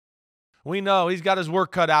We know he's got his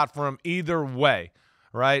work cut out for him either way,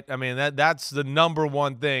 right? I mean, that's the number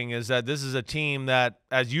one thing, is that this is a team that,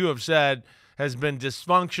 as you have said, has been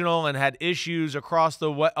dysfunctional and had issues across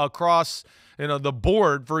the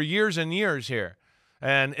board for years and years here.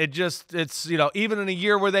 And it's even in a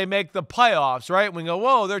year where they make the playoffs, right? We go,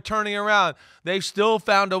 whoa, they're turning around. They've still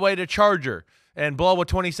found a way to charger and blow a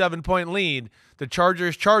 27-point lead. The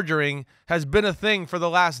Chargers chargering has been a thing for the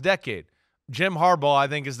last decade. Jim Harbaugh, I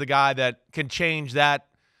think, is the guy that can change that,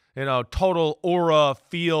 total aura,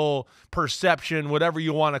 feel, perception, whatever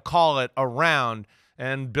you want to call it, around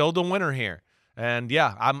and build a winner here. And,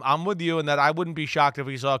 yeah, I'm with you in that I wouldn't be shocked if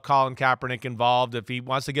we saw Colin Kaepernick involved. If he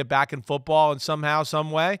wants to get back in football in somehow, some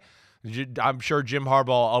way, I'm sure Jim Harbaugh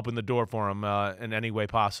will open the door for him in any way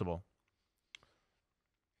possible.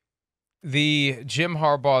 The Jim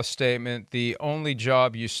Harbaugh statement, the only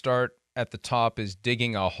job you start at the top is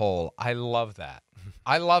digging a hole. I love that.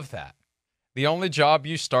 I love that. The only job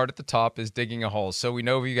you start at the top is digging a hole. So we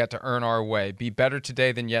know we got to earn our way. Be better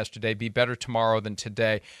today than yesterday. Be better tomorrow than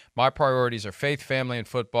today. My priorities are faith, family, and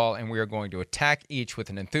football, and we are going to attack each with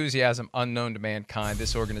an enthusiasm unknown to mankind.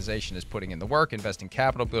 This organization is putting in the work, investing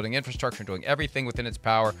capital, building infrastructure, and doing everything within its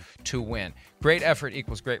power to win. Great effort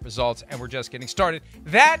equals great results, and we're just getting started.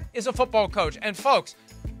 That is a football coach. And folks,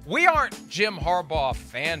 we aren't Jim Harbaugh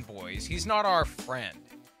fanboys. He's not our friend.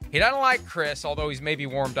 He doesn't like Chris, although he's maybe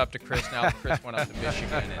warmed up to Chris now that Chris went up to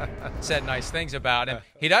Michigan and said nice things about him.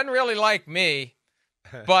 He doesn't really like me,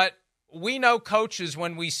 but we know coaches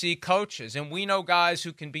when we see coaches, and we know guys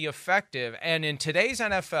who can be effective. And in today's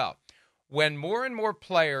NFL, when more and more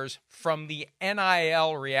players from the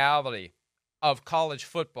NIL reality of college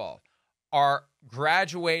football are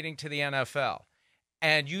graduating to the NFL,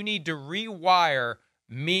 and you need to rewire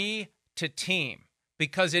me to team,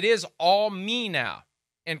 because it is all me now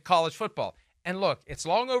in college football. And look, it's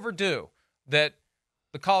long overdue that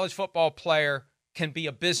the college football player can be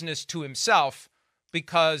a business to himself,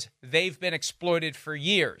 because they've been exploited for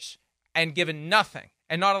years and given nothing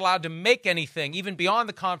and not allowed to make anything even beyond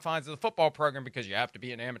the confines of the football program, because you have to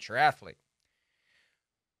be an amateur athlete.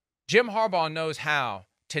 Jim Harbaugh knows how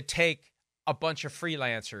to take a bunch of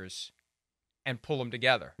freelancers and pull them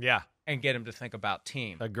together. Yeah. And get them to think about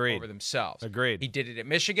team Agreed. over themselves. Agreed. He did it at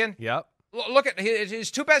Michigan. Yep. Look at his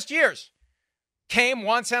two best years. Came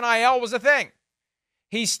once NIL was a thing.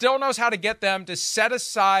 He still knows how to get them to set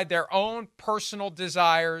aside their own personal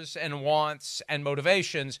desires and wants and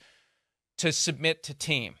motivations to submit to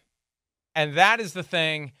team. And that is the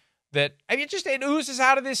thing that, it oozes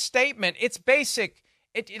out of this statement. It's basic.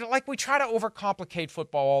 Like we try to overcomplicate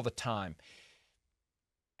football all the time.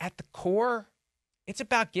 At the core, it's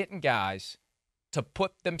about getting guys to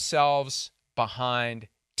put themselves behind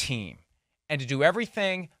team and to do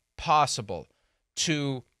everything possible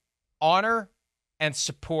to honor and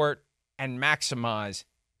support and maximize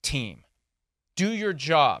team. Do your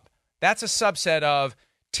job. That's a subset of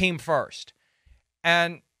team first.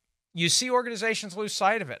 And you see organizations lose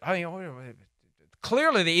sight of it.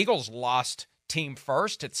 Clearly the Eagles lost team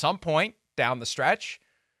first at some point down the stretch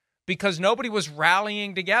because nobody was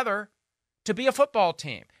rallying together to be a football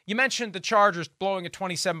team. You mentioned the Chargers blowing a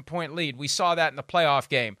 27-point lead. We saw that in the playoff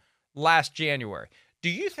game last January. Do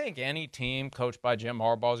you think any team coached by Jim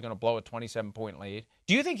Harbaugh is going to blow a 27-point lead?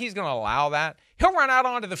 Do you think he's going to allow that? He'll run out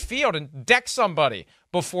onto the field and deck somebody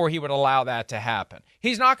before he would allow that to happen.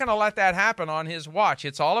 He's not going to let that happen on his watch.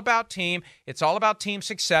 It's all about team. It's all about team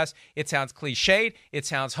success. It sounds cliched. It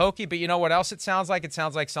sounds hokey, but you know what else it sounds like? It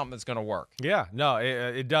sounds like something that's going to work. Yeah, no,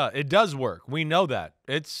 it does. It does work. We know that.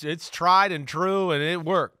 It's tried and true, and it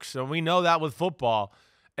works. And we know that with football.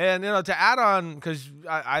 And, to add on, because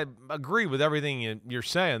I agree with everything you're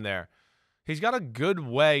saying there, he's got a good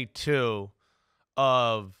way, too,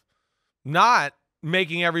 of not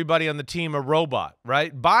making everybody on the team a robot,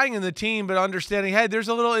 right? Buying in the team, but understanding, hey, there's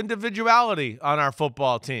a little individuality on our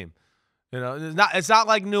football team. It's not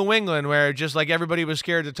like New England where just like everybody was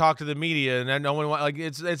scared to talk to the media and then no one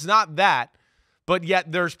it's not that, but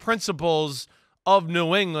yet there's principles of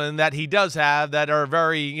New England that he does have that are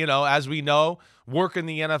very, as we know, work in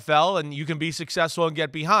the NFL and you can be successful and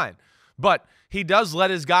get behind. But he does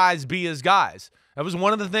let his guys be his guys. That was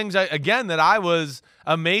one of the things, that I was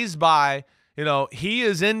amazed by. He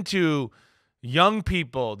is into young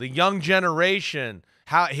people, the young generation.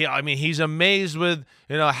 He's amazed with,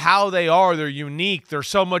 how they are. They're unique. They're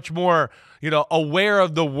so much more, aware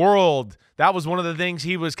of the world. That was one of the things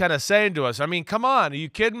he was kind of saying to us. I mean, come on. Are you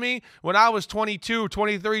kidding me? When I was 22,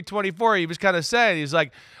 23, 24, he was kind of saying, he's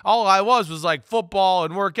like, all I was like football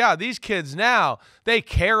and work out. These kids now, they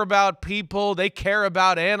care about people. They care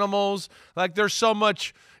about animals. Like there's so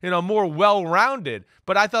much, more well-rounded.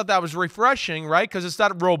 But I thought that was refreshing, right? Because it's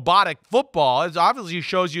not robotic football. It obviously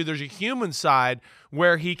shows you there's a human side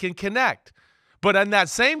where he can connect. But in that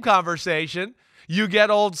same conversation, you get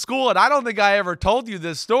old school, and I don't think I ever told you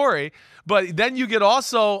this story, but then you get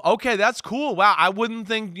also, okay, that's cool. Wow, I wouldn't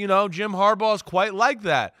think, Jim Harbaugh is quite like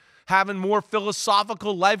that, having more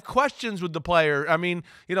philosophical life questions with the player. I mean,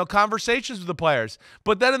 conversations with the players.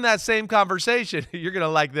 But then in that same conversation, you're going to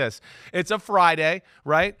like this. It's a Friday,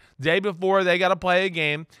 right? Day before they got to play a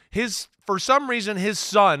game. For some reason, his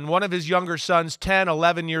son, one of his younger sons, 10,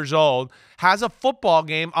 11 years old, has a football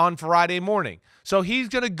game on Friday morning. So he's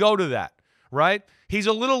going to go to that. Right? He's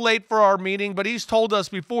a little late for our meeting, but he's told us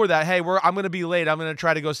before that, hey, I'm going to be late. I'm going to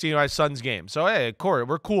try to go see my son's game. So, hey, Corey,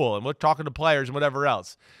 we're cool, and we're talking to players and whatever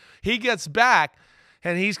else. He gets back,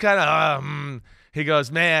 and he's kind of, he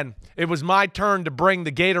goes, man, it was my turn to bring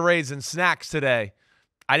the Gatorades and snacks today.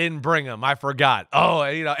 I didn't bring them. I forgot. Oh,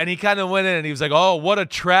 and he kind of went in, and he was like, oh, what a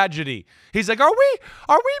tragedy. He's like, are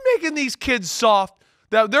we making these kids soft?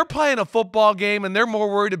 They're playing a football game, and they're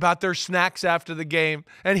more worried about their snacks after the game.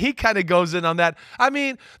 And he kind of goes in on that. I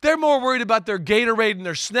mean, they're more worried about their Gatorade and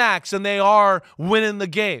their snacks than they are winning the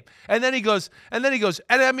game. And then he goes, and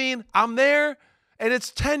I mean, I'm there, and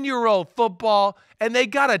it's 10-year-old football, and they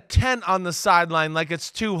got a tent on the sideline like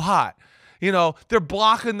it's too hot. They're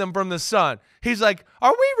blocking them from the sun. He's like,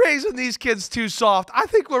 are we raising these kids too soft? I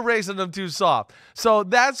think we're raising them too soft. So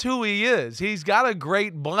that's who he is. He's got a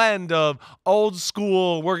great blend of old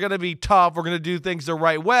school, we're going to be tough, we're going to do things the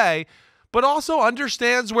right way, but also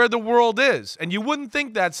understands where the world is. And you wouldn't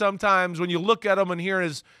think that sometimes when you look at him and hear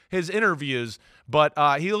his interviews, but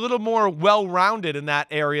he's a little more well-rounded in that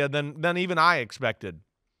area than even I expected.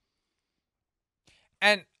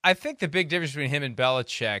 And I think the big difference between him and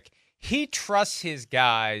Belichick, he trusts his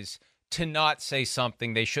guys to not say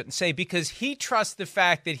something they shouldn't say because he trusts the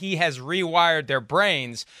fact that he has rewired their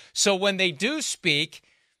brains. So when they do speak,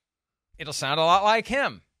 it'll sound a lot like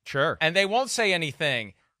him. Sure. And they won't say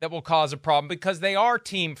anything that will cause a problem because they are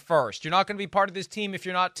team first. You're not going to be part of this team if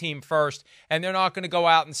you're not team first, and they're not going to go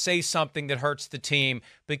out and say something that hurts the team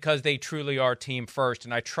because they truly are team first,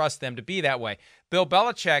 and I trust them to be that way. Bill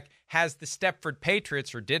Belichick has the Stepford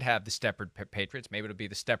Patriots, or did have the Stepford Patriots, maybe it'll be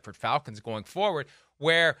the Stepford Falcons going forward,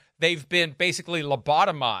 where they've been basically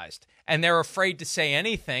lobotomized, and they're afraid to say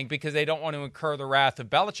anything because they don't want to incur the wrath of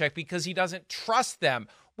Belichick because he doesn't trust them,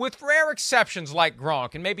 with rare exceptions like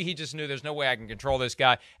Gronk. And maybe he just knew there's no way I can control this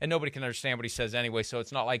guy, and nobody can understand what he says anyway, so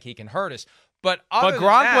it's not like he can hurt us. But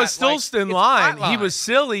Gronk was still in line. He was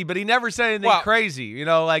silly, but he never said anything crazy.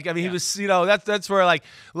 He was, that's where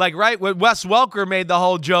right when Wes Welker made the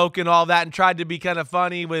whole joke and all that and tried to be kind of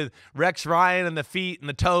funny with Rex Ryan and the feet and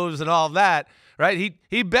the toes and all that, right?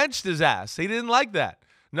 He benched his ass. He didn't like that,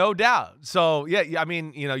 no doubt. So, yeah, I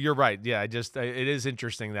mean, you're right. Yeah, it is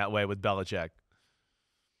interesting that way with Belichick.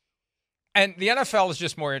 And the NFL is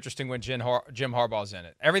just more interesting when Jim Harbaugh's in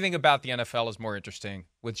it. Everything about the NFL is more interesting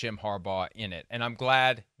with Jim Harbaugh in it. And I'm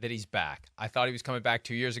glad that he's back. I thought he was coming back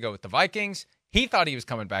 2 years ago with the Vikings. He thought he was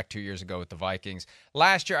coming back 2 years ago with the Vikings.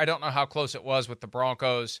 Last year, I don't know how close it was with the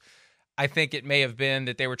Broncos. I think it may have been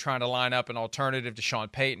that they were trying to line up an alternative to Sean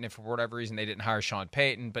Payton if for whatever reason they didn't hire Sean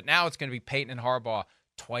Payton. But now it's going to be Payton and Harbaugh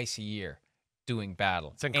twice a year doing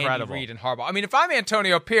battle. It's incredible. Andy Reid and Harbaugh. I mean, if I'm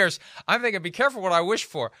Antonio Pierce, I'm thinking, be careful what I wish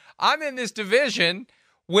for. I'm in this division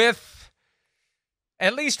with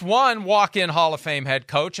at least one walk-in Hall of Fame head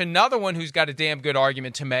coach, another one who's got a damn good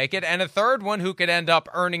argument to make it, and a third one who could end up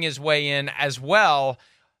earning his way in as well.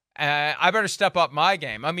 I better step up my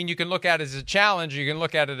game. I mean, you can look at it as a challenge. You can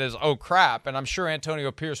look at it as, oh, crap. And I'm sure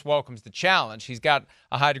Antonio Pierce welcomes the challenge. He's got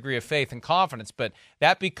a high degree of faith and confidence. But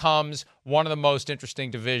that becomes one of the most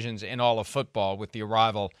interesting divisions in all of football with the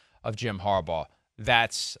arrival of Jim Harbaugh.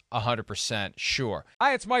 That's 100% sure.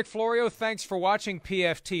 Hi, it's Mike Florio. Thanks for watching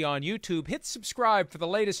PFT on YouTube. Hit subscribe for the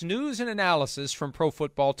latest news and analysis from Pro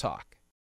Football Talk.